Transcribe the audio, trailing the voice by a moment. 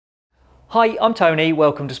Hi, I'm Tony.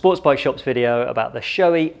 Welcome to Sports Bike Shop's video about the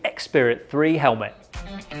Shoei X-Spirit 3 helmet.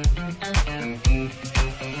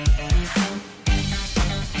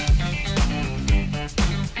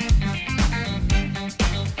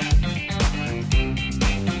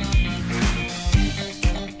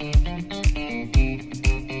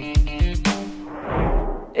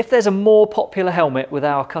 If there's a more popular helmet with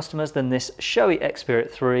our customers than this Shoei X-Spirit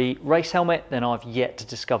 3 race helmet, then I've yet to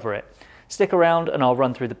discover it. Stick around and I'll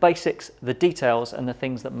run through the basics, the details and the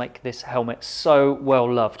things that make this helmet so well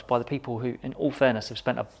loved by the people who, in all fairness, have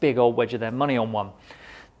spent a big old wedge of their money on one.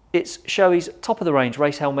 It's Shoei's top of the range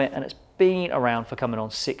race helmet and it's been around for coming on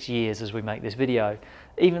 6 years as we make this video.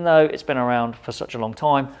 Even though it's been around for such a long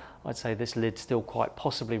time, I'd say this lid still quite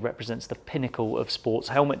possibly represents the pinnacle of sports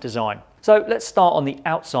helmet design. So let's start on the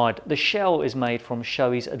outside. The shell is made from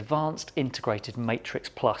Shoei's Advanced Integrated Matrix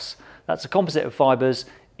Plus. That's a composite of fibres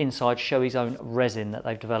inside Shoei's own resin that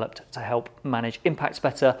they've developed to help manage impacts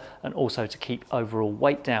better and also to keep overall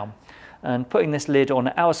weight down. And putting this lid on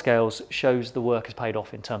our scales shows the work has paid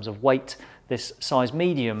off in terms of weight. This size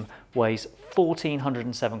medium weighs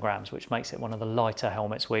 1,407 grams, which makes it one of the lighter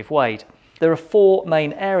helmets we've weighed. There are 4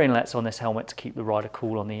 main air inlets on this helmet to keep the rider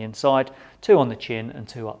cool on the inside, 2 on the chin and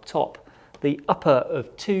 2 up top. The upper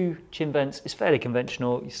of 2 chin vents is fairly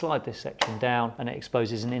conventional. You slide this section down and it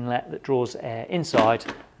exposes an inlet that draws air inside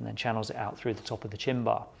and then channels it out through the top of the chin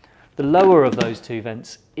bar. The lower of those 2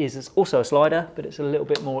 vents is also a slider, but it's a little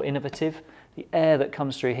bit more innovative. The air that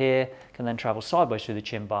comes through here can then travel sideways through the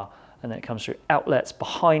chin bar and then it comes through outlets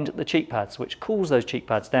behind the cheek pads, which cools those cheek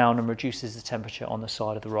pads down and reduces the temperature on the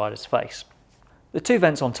side of the rider's face. The 2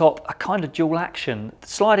 vents on top are kind of dual action.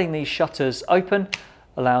 Sliding these shutters open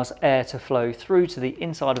allows air to flow through to the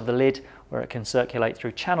inside of the lid where it can circulate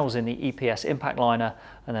through channels in the EPS impact liner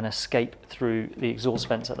and then escape through the exhaust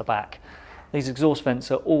vents at the back. These exhaust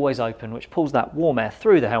vents are always open, which pulls that warm air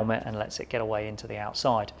through the helmet and lets it get away into the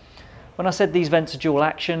outside. When I said these vents are dual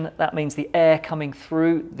action, that means the air coming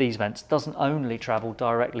through these vents doesn't only travel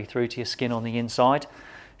directly through to your skin on the inside.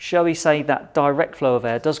 Shoei say that direct flow of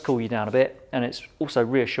air does cool you down a bit and it's also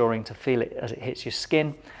reassuring to feel it as it hits your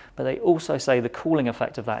skin. But they also say the cooling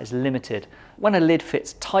effect of that is limited. When a lid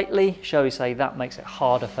fits tightly, Shoei say that makes it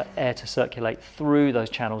harder for air to circulate through those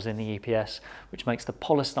channels in the EPS, which makes the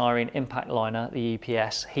polystyrene impact liner, the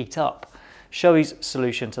EPS, heat up. Shoei's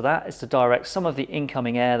solution to that is to direct some of the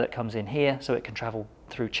incoming air that comes in here so it can travel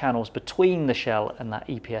through channels between the shell and that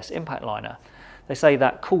EPS impact liner. They say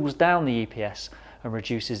that cools down the EPS and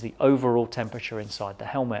reduces the overall temperature inside the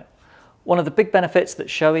helmet. One of the big benefits that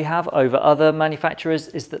Shoei have over other manufacturers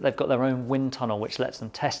is that they've got their own wind tunnel, which lets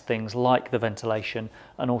them test things like the ventilation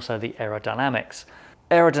and also the aerodynamics.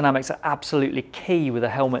 Aerodynamics are absolutely key with a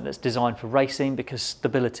helmet that's designed for racing because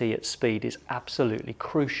stability at speed is absolutely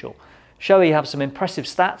crucial. Shoei have some impressive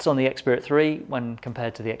stats on the X-Spirit 3 when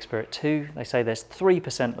compared to the X-Spirit 2. They say there's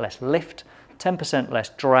 3% less lift, 10% less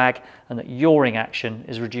drag, and that yawing action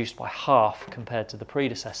is reduced by half compared to the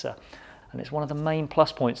predecessor. And it's one of the main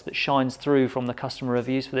plus points that shines through from the customer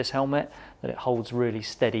reviews for this helmet, that it holds really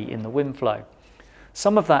steady in the wind flow.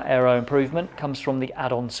 Some of that aero improvement comes from the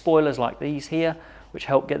add-on spoilers like these here, which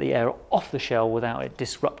help get the air off the shell without it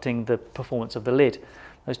disrupting the performance of the lid.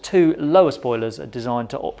 Those 2 lower spoilers are designed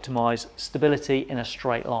to optimize stability in a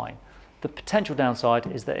straight line. The potential downside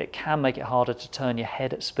is that it can make it harder to turn your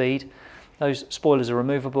head at speed. Those spoilers are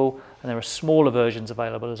removable and there are smaller versions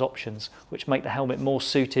available as options, which make the helmet more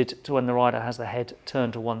suited to when the rider has the head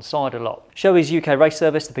turned to one side a lot. Shoei's UK race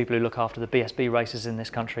service, the people who look after the BSB races in this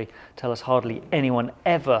country, tell us hardly anyone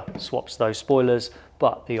ever swaps those spoilers,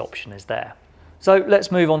 but the option is there. So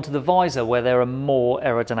let's move on to the visor where there are more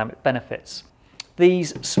aerodynamic benefits.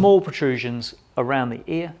 These small protrusions around the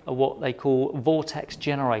ear are what they call vortex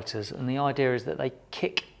generators, and the idea is that they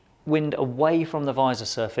kick wind away from the visor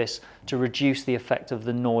surface to reduce the effect of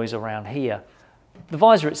the noise around here. The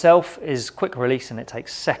visor itself is quick release and it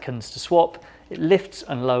takes seconds to swap. It lifts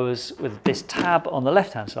and lowers with this tab on the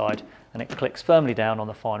left hand side and it clicks firmly down on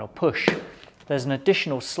the final push. There's an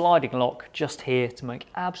additional sliding lock just here to make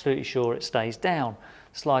absolutely sure it stays down.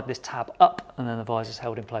 Slide this tab up and then the visor is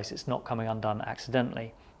held in place, it's not coming undone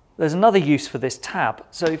accidentally. There's another use for this tab.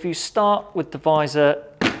 So if you start with the visor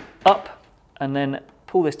up and then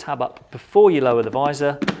pull this tab up before you lower the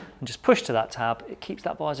visor and just push to that tab, it keeps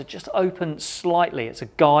that visor just open slightly. It's a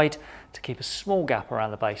guide to keep a small gap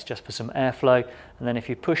around the base just for some airflow. And then if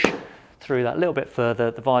you push through that a little bit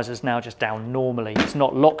further, the visor is now just down normally. It's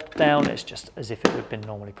not locked down, it's just as if it would have been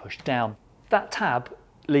normally pushed down. That tab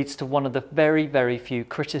leads to one of the very few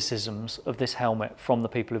criticisms of this helmet from the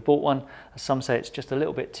people who bought one. Some say it's just a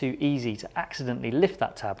little bit too easy to accidentally lift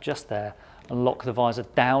that tab just there and lock the visor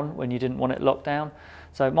down when you didn't want it locked down.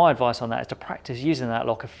 So my advice on that is to practice using that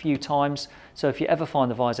lock a few times. So if you ever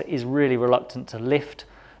find the visor is really reluctant to lift,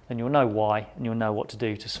 then you'll know why and you'll know what to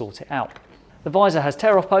do to sort it out. The visor has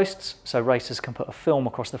tear-off posts, so racers can put a film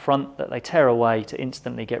across the front that they tear away to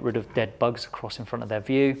instantly get rid of dead bugs across in front of their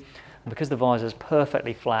view. And because the visor is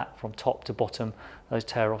perfectly flat from top to bottom, those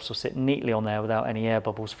tear-offs will sit neatly on there without any air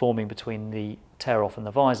bubbles forming between the tear-off and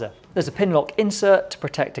the visor. There's a pin lock insert to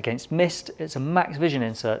protect against mist. It's a max vision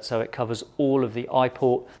insert, so it covers all of the eye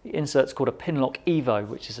port. The insert's called a Pinlock Evo,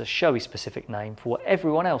 which is a Shoei specific name for what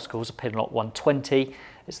everyone else calls a Pinlock 120.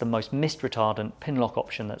 It's the most mist retardant pin lock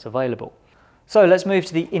option that's available. So let's move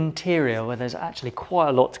to the interior, where there's actually quite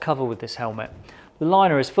a lot to cover with this helmet. The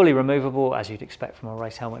liner is fully removable, as you'd expect from a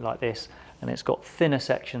race helmet like this, and it's got thinner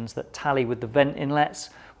sections that tally with the vent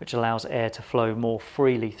inlets, which allows air to flow more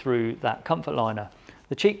freely through that comfort liner.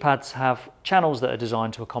 The cheek pads have channels that are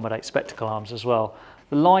designed to accommodate spectacle arms as well.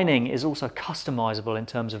 The lining is also customizable in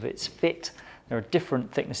terms of its fit. There are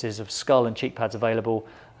different thicknesses of skull and cheek pads available,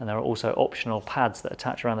 and there are also optional pads that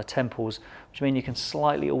attach around the temples, which mean you can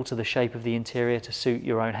slightly alter the shape of the interior to suit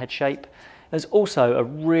your own head shape. There's also a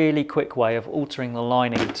really quick way of altering the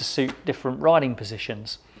lining to suit different riding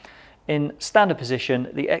positions. In standard position,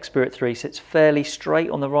 the X-Spirit 3 sits fairly straight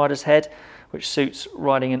on the rider's head, which suits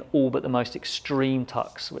riding in all but the most extreme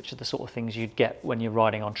tucks, which are the sort of things you'd get when you're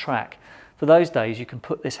riding on track. For those days, you can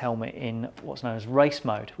put this helmet in what's known as race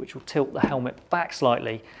mode, which will tilt the helmet back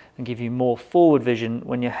slightly and give you more forward vision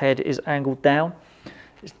when your head is angled down.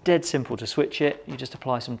 It's dead simple to switch it. You just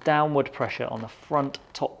apply some downward pressure on the front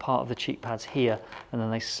top part of the cheek pads here, and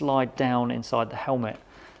then they slide down inside the helmet.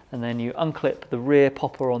 And then you unclip the rear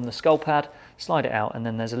popper on the skull pad, slide it out, and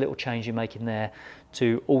then there's a little change you make in there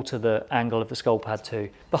to alter the angle of the skull pad too.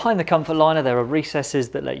 Behind the comfort liner, there are recesses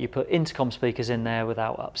that let you put intercom speakers in there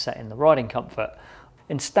without upsetting the riding comfort.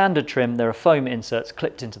 In standard trim, there are foam inserts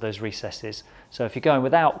clipped into those recesses. So if you're going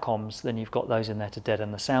without comms, then you've got those in there to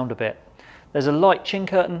deaden the sound a bit. There's a light chin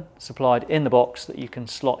curtain supplied in the box that you can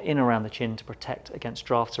slot in around the chin to protect against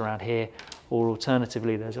drafts around here, or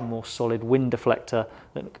alternatively there's a more solid wind deflector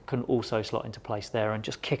that can also slot into place there and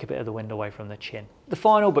just kick a bit of the wind away from the chin. The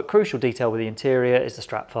final but crucial detail with the interior is the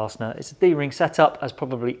strap fastener. It's a D-ring setup, as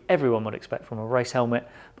probably everyone would expect from a race helmet,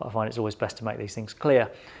 but I find it's always best to make these things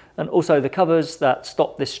clear. And also the covers that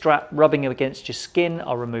stop this strap rubbing against your skin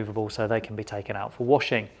are removable, so they can be taken out for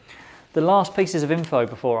washing. The last pieces of info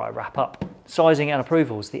before I wrap up. Sizing and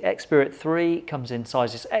approvals. The X-Spirit 3 comes in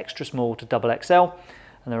sizes extra small to XXL,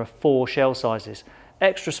 and there are 4 shell sizes.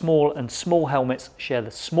 Extra small and small helmets share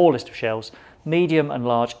the smallest of shells. Medium and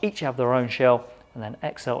large each have their own shell, and then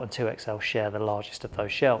XL and 2XL share the largest of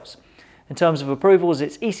those shells. In terms of approvals,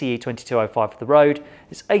 it's ECE 2205 for the road,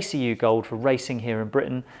 it's ACU Gold for racing here in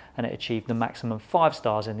Britain, and it achieved the maximum 5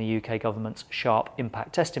 stars in the UK government's Sharp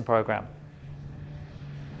Impact Testing programme.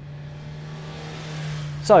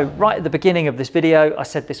 So right at the beginning of this video, I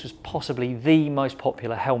said this was possibly the most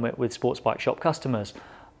popular helmet with Sports Bike Shop customers.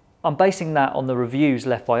 I'm basing that on the reviews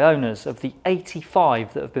left by owners. Of the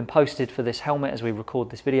 85 that have been posted for this helmet as we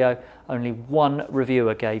record this video, only 1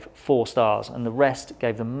 reviewer gave 4 stars and the rest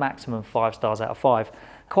gave the maximum 5 stars out of 5.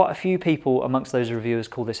 Quite a few people amongst those reviewers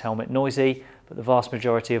call this helmet noisy, but the vast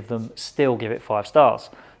majority of them still give it 5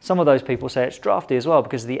 stars. Some of those people say it's drafty as well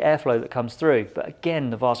because of the airflow that comes through, but again,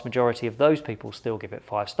 the vast majority of those people still give it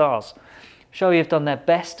 5 stars. Shoei have done their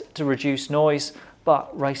best to reduce noise,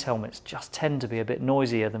 but race helmets just tend to be a bit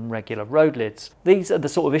noisier than regular road lids. These are the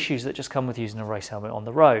sort of issues that just come with using a race helmet on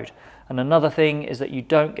the road. And another thing is that you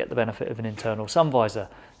don't get the benefit of an internal sun visor,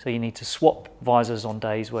 so you need to swap visors on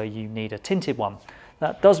days where you need a tinted one.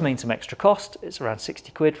 That does mean some extra cost. It's around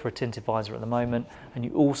 60 quid for a tinted visor at the moment, and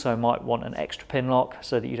you also might want an extra pin lock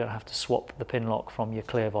so that you don't have to swap the pin lock from your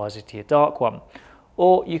clear visor to your dark one.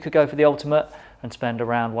 Or you could go for the ultimate and spend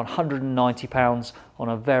around £190 on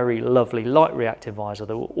a very lovely light reactive visor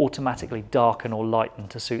that will automatically darken or lighten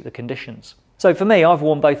to suit the conditions. So for me, I've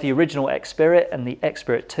worn both the original X-Spirit and the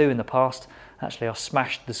X-Spirit 2 in the past. Actually, I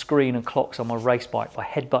smashed the screen and clocks on my race bike by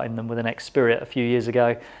headbutting them with an X-Spirit a few years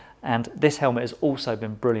ago, and this helmet has also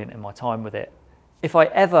been brilliant in my time with it. If I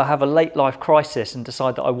ever have a late life crisis and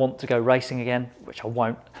decide that I want to go racing again, which I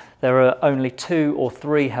won't, there are only 2 or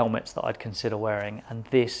 3 helmets that I'd consider wearing, and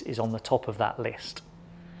this is on the top of that list.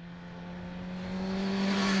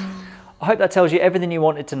 I hope that tells you everything you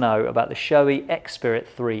wanted to know about the Shoei X-Spirit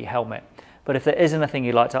 3 helmet. But if there is anything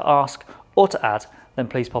you'd like to ask or to add, then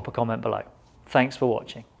please pop a comment below. Thanks for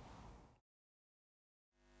watching.